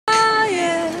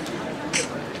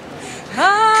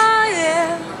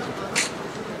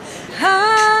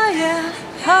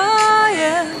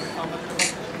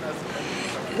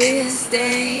This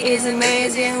day is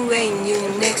amazing when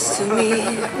you're next to me.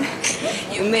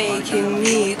 You're making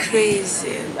me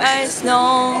crazy, but it's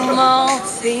no more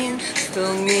thing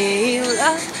for me.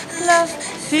 Love, love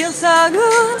feels so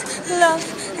good. Love,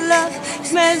 love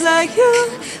smells like you.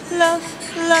 Love,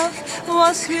 love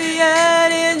was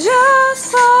created just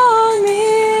for me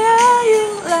and you.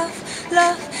 Love,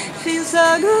 love feels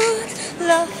so good.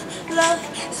 Love,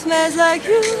 love smells like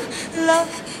you. Love,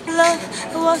 love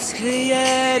was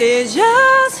created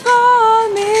just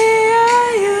for me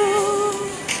and you.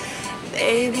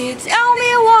 Baby, tell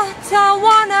me what I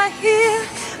wanna hear.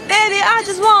 Baby, I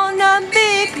just wanna be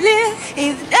clear.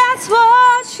 If that's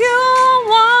what you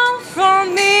want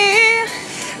from me,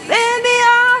 baby,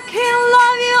 I can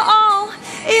love you all.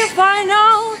 If I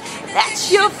know that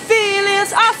your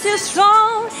feelings are still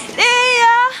strong, they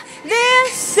are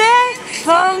safe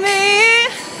for me.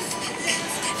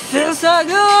 Feels so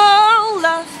good,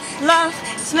 love, love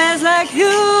smells like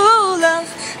you. Love,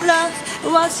 love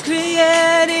was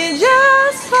created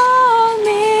just for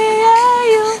me and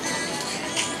you.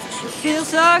 Feels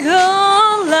so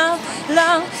good, love,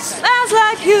 love smells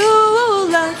like you.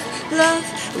 Love, love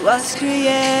was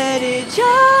created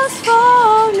just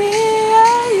for me.